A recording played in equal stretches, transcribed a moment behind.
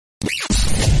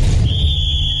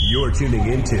You're tuning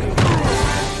into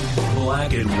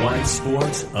Black and White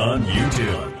Sports on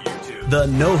YouTube. The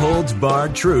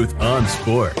no-holds-barred truth on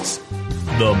sports.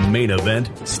 The main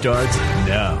event starts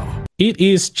now. It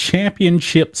is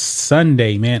Championship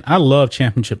Sunday, man. I love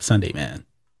Championship Sunday, man.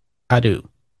 I do.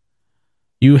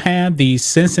 You have the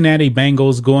Cincinnati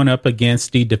Bengals going up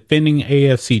against the defending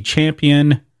AFC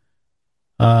champion,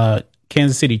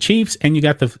 Kansas City Chiefs, and you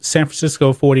got the San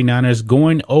Francisco 49ers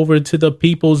going over to the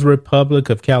People's Republic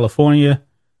of California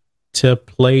to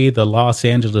play the Los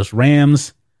Angeles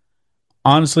Rams.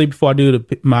 Honestly, before I do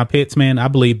my picks, man, I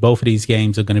believe both of these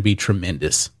games are going to be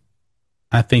tremendous.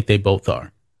 I think they both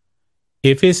are.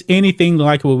 If it's anything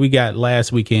like what we got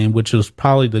last weekend, which was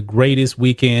probably the greatest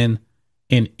weekend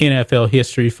in NFL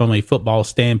history from a football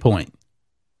standpoint,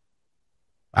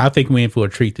 I think we're in for a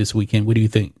treat this weekend. What do you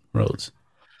think, Rhodes?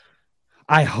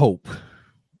 I hope.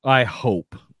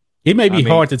 It may be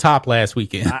hard to top last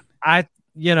weekend. I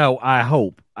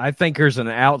hope. I think there's an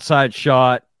outside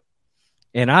shot,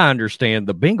 and I understand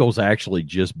the Bengals actually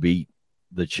just beat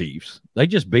the Chiefs. They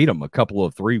just beat them a couple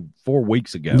of 3-4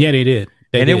 weeks ago. Yeah, they did.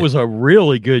 It was a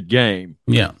really good game.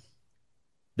 Yeah.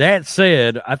 That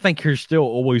said, I think there's still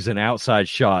always an outside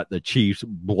shot the Chiefs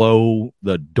blow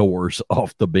the doors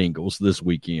off the Bengals this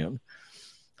weekend.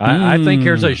 I think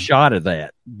there's a shot of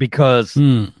that because,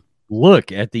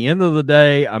 look, at the end of the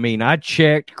day, I mean, I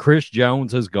checked. Chris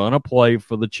Jones is going to play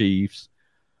for the Chiefs.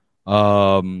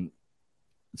 So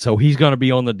he's going to be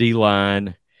on the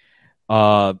D-line.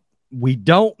 We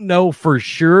don't know for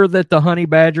sure that the Honey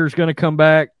Badger is going to come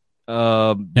back.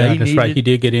 That's right. He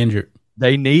did get injured.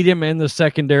 They need him in the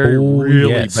secondary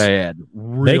really bad.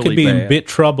 Really they could be in bit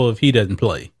trouble if he doesn't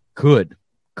play. Could.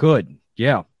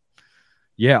 Yeah.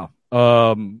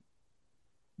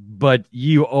 But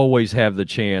you always have the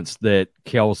chance that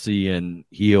Kelsey and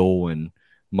Hill and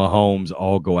Mahomes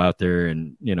all go out there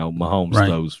and, Mahomes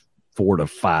throws 4 to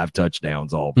 5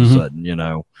 touchdowns all of a sudden,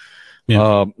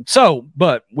 Yeah.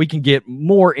 But we can get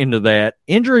more into that.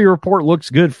 Injury report looks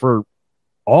good for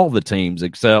all the teams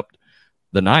except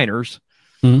the Niners.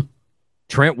 Mm-hmm.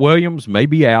 Trent Williams may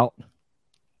be out.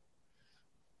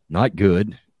 Not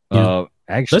good. Yeah.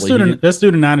 Actually, let's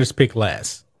do the Niners pick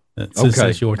last.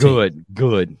 Okay,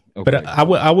 good. Okay. But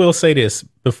I will say this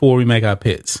before we make our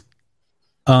picks.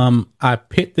 I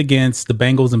picked against the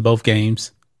Bengals in both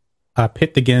games. I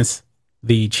picked against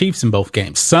the Chiefs in both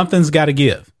games. Something's got to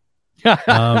give.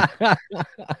 I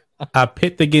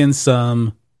picked against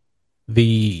the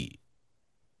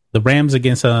Rams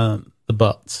against the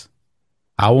Bucs.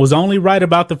 I was only right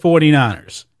about the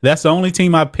 49ers. That's the only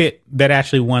team I picked that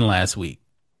actually won last week.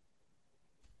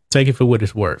 Take it for what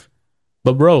it's worth.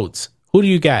 But Rhodes, who do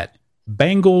you got?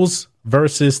 Bengals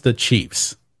versus the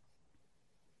Chiefs.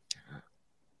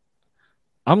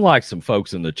 I'm like some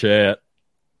folks in the chat.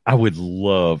 I would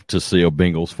love to see a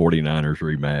Bengals 49ers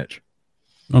rematch.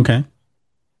 Okay.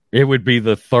 It would be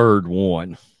the third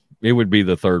one.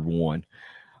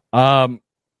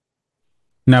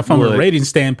 Now, from a rating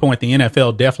standpoint, the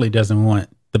NFL definitely doesn't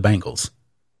want the Bengals.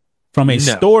 From a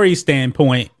story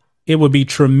standpoint, it would be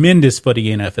tremendous for the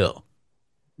NFL.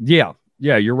 Yeah,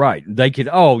 you're right. They could,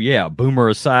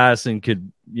 Boomer Esiason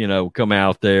could, come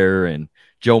out there, and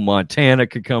Joe Montana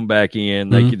could come back in.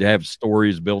 They could have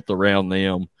stories built around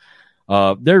them.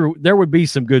 There would be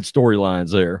some good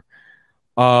storylines there.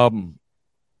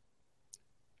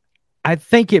 I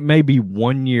think it may be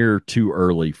 1 year too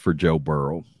early for Joe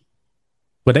Burrow.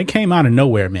 But they came out of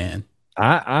nowhere, man.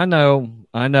 I know.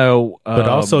 But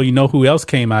also, you know who else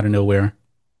came out of nowhere?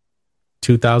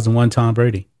 2001 Tom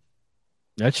Brady.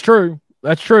 That's true.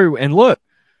 And look,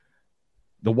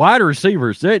 the wide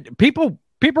receivers, people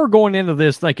are going into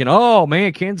this thinking, oh,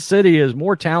 man, Kansas City is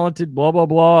more talented, blah, blah,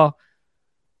 blah.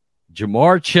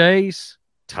 Jamar Chase,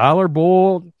 Tyler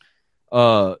Boyd,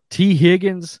 T.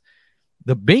 Higgins.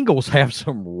 The Bengals have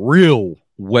some real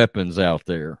weapons out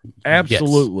there.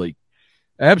 Absolutely. Yes.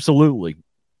 Absolutely.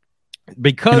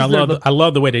 Because I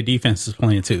love the way their defense is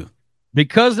playing too.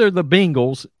 Because they're the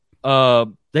Bengals,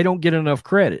 they don't get enough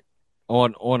credit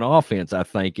on offense, I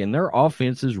think. And their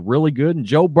offense is really good. And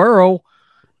Joe Burrow,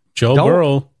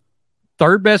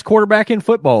 third best quarterback in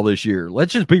football this year.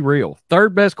 Let's just be real.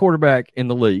 Third best quarterback in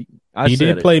the league. He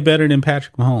did play better than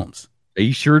Patrick Mahomes.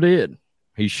 He sure did.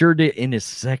 In his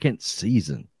second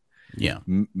season. Yeah.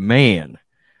 Man.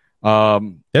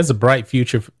 There's a bright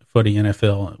future for the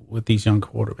NFL with these young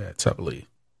quarterbacks, I believe.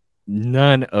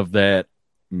 None of that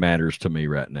matters to me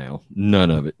right now. None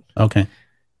of it. Okay.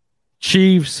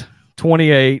 Chiefs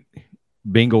 28,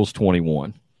 Bengals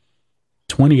 21.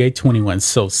 28-21.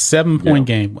 So 7-point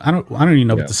game. I don't even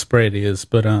know what the spread is,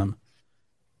 but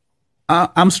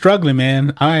I'm struggling,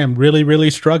 man. I am really, really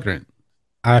struggling.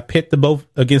 I picked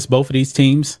against both of these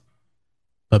teams,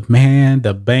 but man,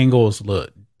 the Bengals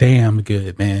look damn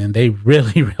good, man. They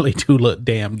really, really do look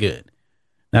damn good.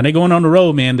 Now they're going on the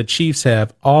road, man. The Chiefs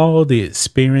have all the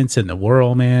experience in the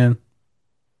world, man.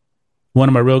 One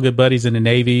of my real good buddies in the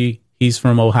Navy, he's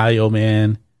from Ohio,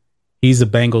 man. He's a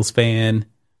Bengals fan,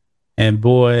 and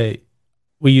boy,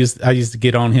 I used to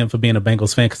get on him for being a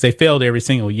Bengals fan because they failed every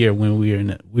single year when we were in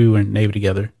the Navy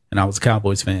together, and I was a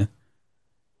Cowboys fan.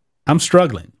 I'm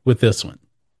struggling with this one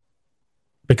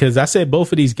because I said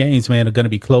both of these games, man, are going to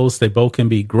be close. They both can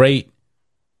be great.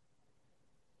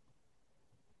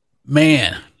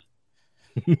 Man.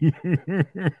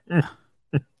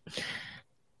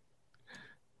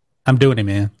 I'm doing it,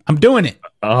 man. I'm doing it.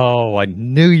 Oh, I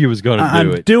knew you was going to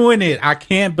do it. I'm doing it. I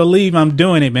can't believe I'm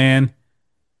doing it, man.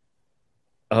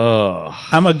 Oh,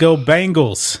 I'm going to go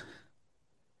Bengals.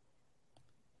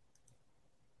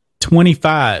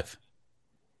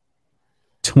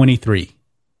 25-23.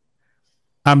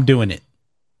 I'm doing it.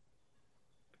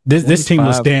 This team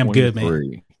looks damn good,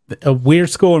 man. A weird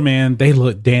score, man. They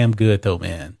look damn good, though,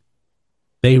 man.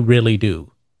 They really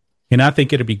do. And I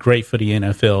think it'd be great for the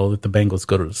NFL if the Bengals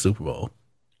go to the Super Bowl.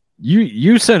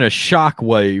 You sent a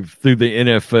shockwave through the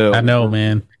NFL. I know,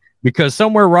 man. Because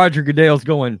somewhere Roger Goodell's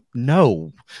going,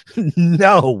 no,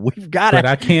 we've got to. But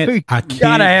I can't have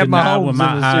deny what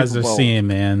my eyes are seeing,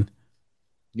 man.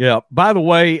 Yeah. By the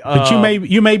way, but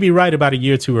you may be right about a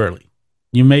year too early.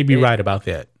 You may be right about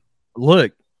that.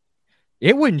 Look,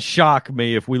 it wouldn't shock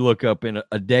me if we look up in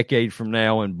a decade from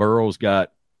now and Burrow's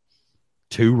got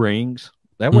 2 rings.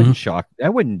 That wouldn't shock.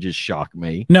 That wouldn't just shock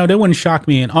me. No, that wouldn't shock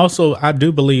me. And also, I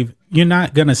do believe you're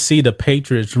not going to see the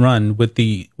Patriots run with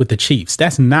the Chiefs.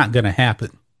 That's not going to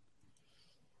happen.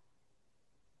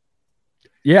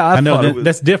 Yeah, I know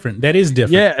that's different. That is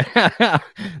different. Yeah,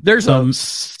 there's a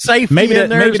safety. Maybe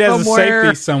there's somewhere. a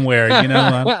safety somewhere, you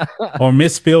know, or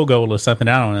missed field goal or something.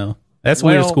 I don't know. That's a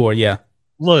weird score. Yeah.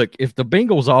 Look, if the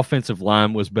Bengals' offensive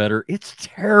line was better, it's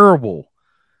terrible.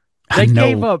 They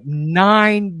gave up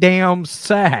 9 damn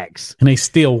sacks, and they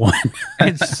still won.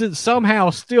 And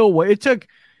somehow still won. It took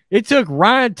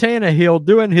Ryan Tannehill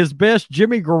doing his best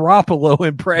Jimmy Garoppolo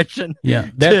impression. Yeah,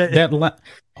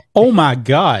 oh my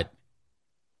god,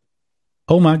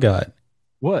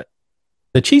 what?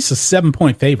 The Chiefs are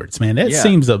 7-point favorites, man. That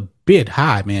seems a bit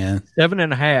high, man.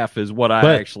 7.5 is what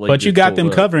I actually. But you got them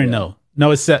covering though.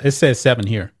 No, it says 7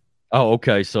 here. Oh,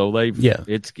 okay. So they've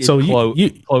it's so close.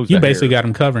 You basically got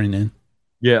them covering then.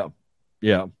 Yeah.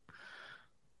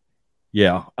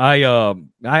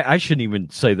 I shouldn't even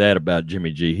say that about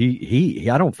Jimmy G. He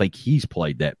I don't think he's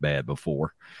played that bad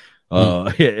before.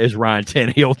 As Ryan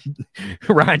Tannehill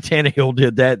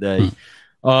did that day.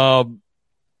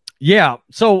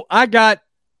 So I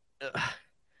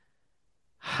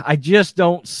just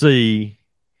don't see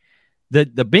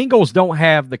that the Bengals don't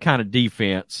have the kind of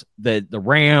defense that the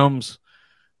Rams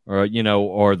or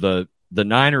the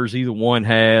Niners, either one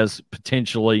has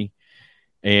potentially.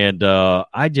 And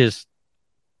I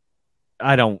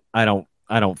don't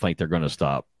think they're going to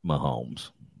stop Mahomes.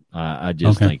 I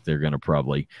just think they're going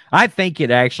to I think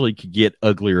it actually could get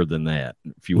uglier than that,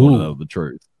 if you want to know the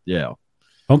truth. Yeah.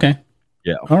 Okay.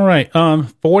 Yeah. All right.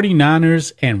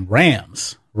 49ers and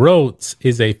Rams. Rhodes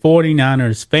is a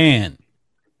 49ers fan.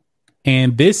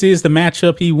 And this is the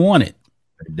matchup he wanted.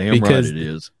 Damn right it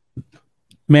is.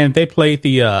 Man, if they played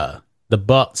the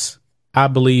Bucks, I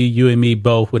believe you and me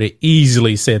both would have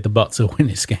easily said the Bucks would win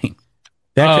this game.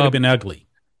 That could have been ugly.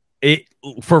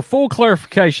 For full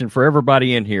clarification for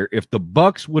everybody in here, if the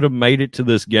Bucks would have made it to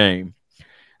this game,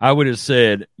 I would have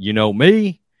said, you know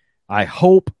me, I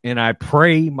hope and I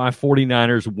pray my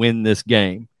 49ers win this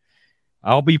game.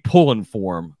 I'll be pulling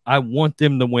for them. I want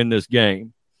them to win this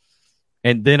game.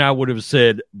 And then I would have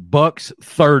said Bucks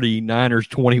 30, Niners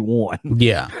 21.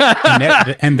 Yeah.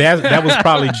 And that was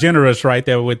probably generous right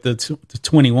there with the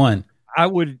 21.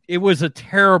 It was a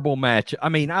terrible match. I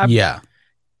mean, and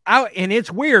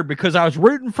it's weird because I was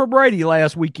rooting for Brady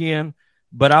last weekend,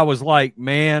 but I was like,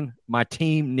 man, my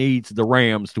team needs the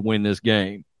Rams to win this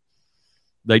game.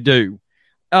 They do.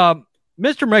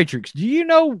 Mr. Matrix, do you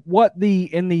know what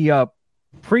in the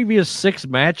previous 6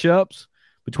 matchups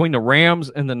between the Rams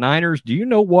and the Niners, do you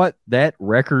know what that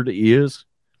record is?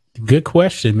 Good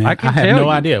question, man. I have no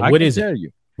idea. What is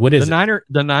it? What is it?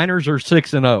 The Niners are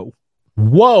 6-0.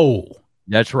 Whoa.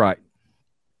 That's right.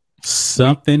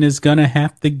 Something is going to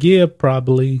have to give,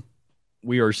 probably.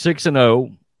 We are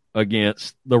 6-0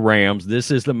 against the Rams. This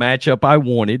is the matchup I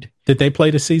wanted. Did they play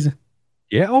the season?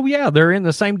 Yeah. Oh, yeah. They're in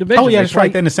the same division. Oh, yeah, that's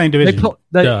right. They're in the same division.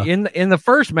 In the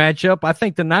first matchup, I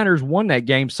think the Niners won that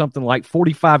game something like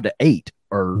 45-8.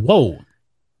 Whoa.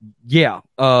 Yeah.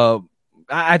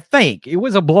 I think it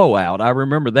was a blowout. I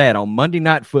remember that on Monday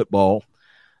Night Football.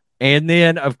 And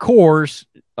then, of course,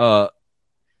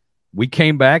 we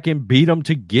came back and beat them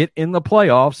to get in the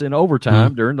playoffs in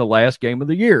overtime during the last game of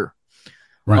the year.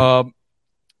 Right.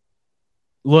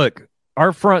 Look,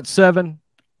 our front seven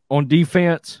on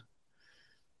defense,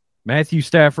 Matthew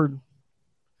Stafford,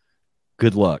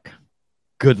 good luck.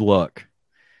 Good luck.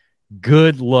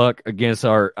 Good luck against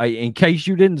our – in case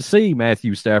you didn't see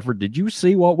Matthew Stafford, did you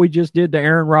see what we just did to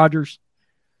Aaron Rodgers?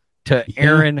 To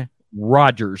Aaron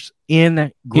Rodgers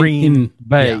in Green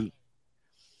Bay. Yeah.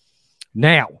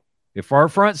 Now, if our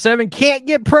front seven can't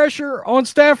get pressure on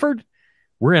Stafford,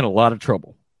 we're in a lot of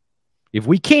trouble. If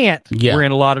we can't, we're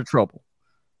in a lot of trouble.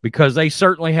 Because they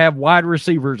certainly have wide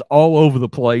receivers all over the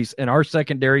place, and our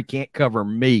secondary can't cover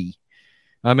me.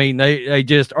 I mean, they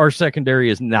just, our secondary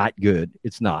is not good.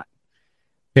 It's not.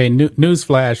 Okay,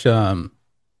 newsflash,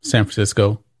 San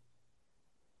Francisco.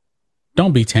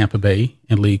 Don't be Tampa Bay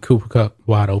and leave Cooper Kupp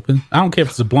wide open. I don't care if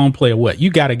it's a blown play or what.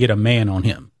 You got to get a man on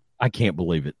him. I can't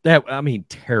believe it.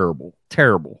 Terrible,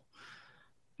 terrible.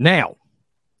 Now,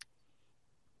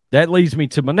 that leads me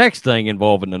to my next thing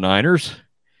involving the Niners.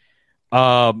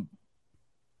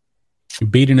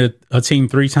 Beating a team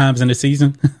 3 times in the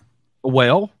season.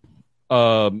 Well,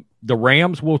 the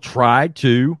Rams will try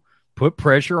to put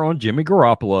pressure on Jimmy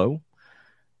Garoppolo.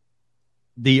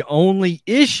 The only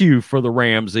issue for the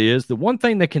Rams is the one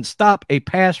thing that can stop a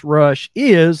pass rush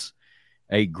is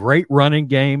a great running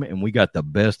game, and we got the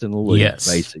best in the league,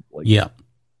 basically. Yeah.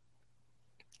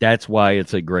 That's why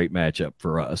it's a great matchup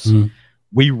for us.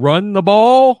 We run the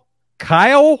ball.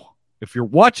 Kyle, if you're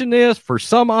watching this, for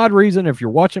some odd reason, if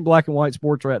you're watching Black and White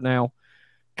Sports right now,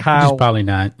 Kyle, he's probably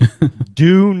not.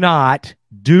 do not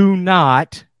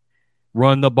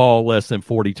run the ball less than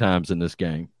 40 times in this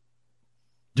game.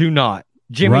 Do not.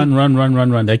 Jimmy,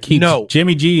 run. That keeps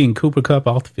Jimmy G and Cooper Kupp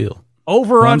off the field.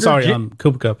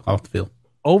 Cooper Kupp off the field.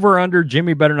 Over under,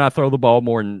 Jimmy better not throw the ball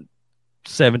more than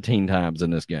 17 times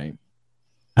in this game.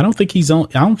 I don't think he's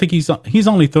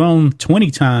only thrown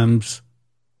 20 times.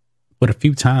 But a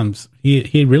few times,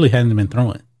 he really hasn't been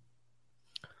throwing.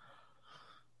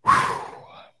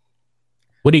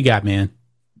 What do you got, man?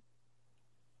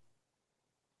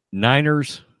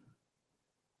 Niners,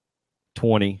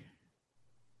 20.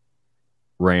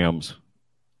 Rams,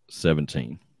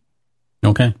 17.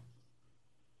 Okay.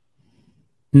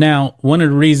 Now, one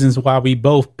of the reasons why we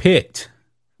both picked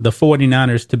the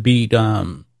 49ers to beat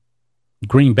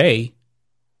Green Bay,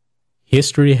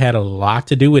 history had a lot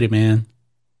to do with it, man.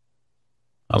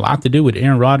 A lot to do with it.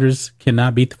 Aaron Rodgers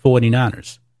cannot beat the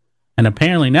 49ers. And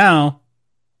apparently now,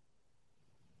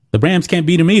 the Rams can't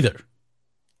beat him either.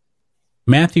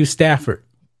 Matthew Stafford,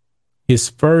 his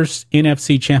first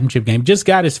NFC Championship game, just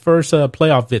got his first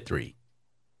playoff victory,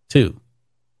 too.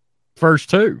 First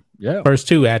two, yeah. First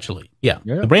two, actually. Yeah.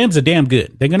 The Rams are damn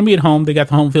good. They're going to be at home. They got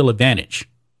the home field advantage.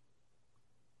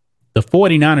 The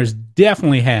 49ers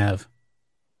definitely have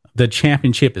the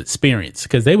championship experience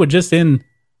because they were just in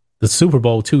the Super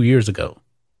Bowl 2 years ago.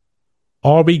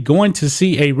 Are we going to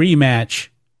see a rematch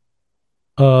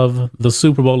of the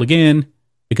Super Bowl again?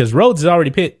 Because Rhodes has already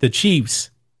picked the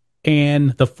Chiefs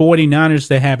and the 49ers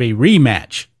to have a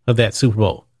rematch of that Super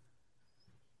Bowl.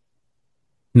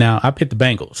 Now, I picked the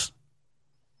Bengals.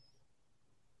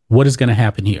 What is going to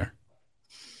happen here?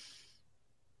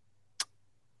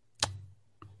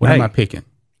 What am I picking?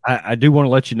 I do want to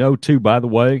let you know, too, by the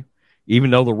way,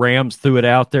 even though the Rams threw it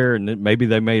out there and maybe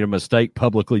they made a mistake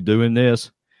publicly doing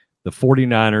this, the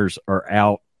 49ers are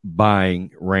out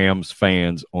buying Rams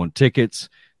fans on tickets.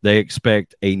 They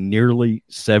expect a nearly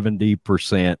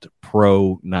 70%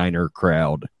 pro-Niner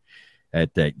crowd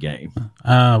at that game.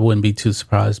 I wouldn't be too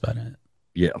surprised by that.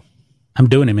 Yeah. I'm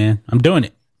doing it, man. I'm doing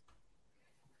it.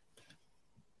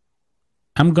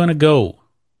 I'm going to go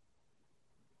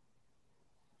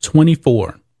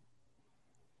 24-20.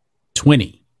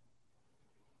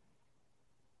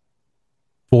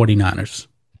 49ers.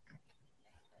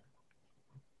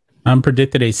 I'm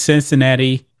predicted a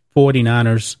Cincinnati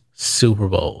 49ers Super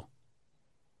Bowl.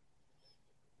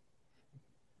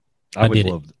 I would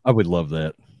love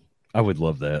that. I would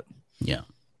love that. Yeah.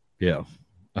 Yeah.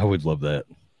 I would love that.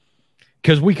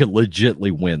 Because we could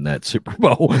legitimately win that Super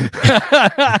Bowl.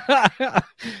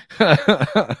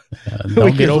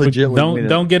 Don't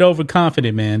get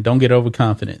overconfident, man. Don't get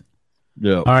overconfident.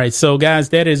 Yeah. All right, so guys,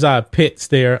 that is our picks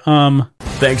there.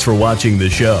 Thanks for watching the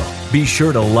show. Be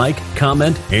sure to like,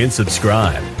 comment, and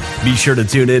subscribe. Be sure to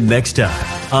tune in next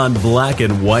time on Black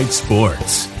and White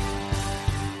Sports.